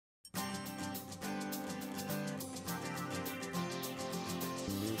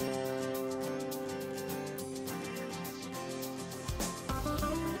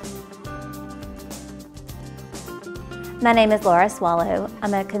My name is Laura Swallow.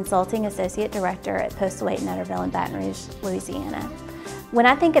 I'm a Consulting Associate Director at Postal 8 Netterville in Baton Rouge, Louisiana. When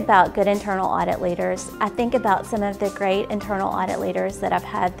I think about good internal audit leaders, I think about some of the great internal audit leaders that I've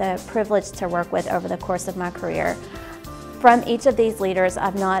had the privilege to work with over the course of my career. From each of these leaders,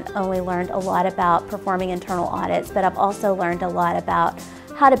 I've not only learned a lot about performing internal audits, but I've also learned a lot about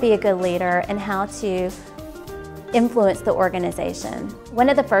how to be a good leader and how to influence the organization. One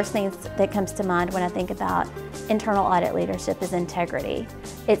of the first things that comes to mind when I think about internal audit leadership is integrity.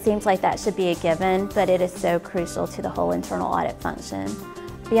 It seems like that should be a given, but it is so crucial to the whole internal audit function.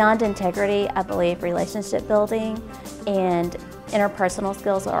 Beyond integrity, I believe relationship building and interpersonal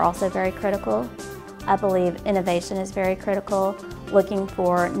skills are also very critical. I believe innovation is very critical, looking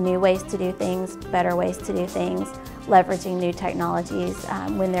for new ways to do things, better ways to do things, leveraging new technologies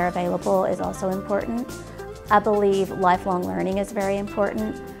when they're available is also important. I believe lifelong learning is very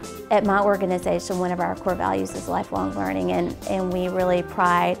important. At my organization, one of our core values is lifelong learning, and we really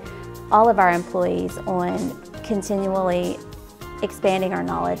pride all of our employees on continually expanding our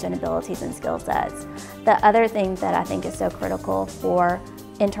knowledge and abilities and skill sets. The other thing that I think is so critical for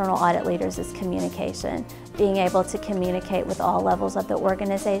internal audit leaders is communication. Being able to communicate with all levels of the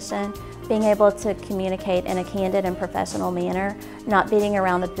organization, being able to communicate in a candid and professional manner, not beating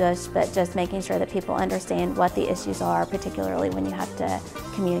around the bush, but just making sure that people understand what the issues are, particularly when you have to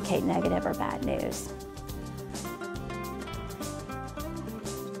communicate negative or bad news.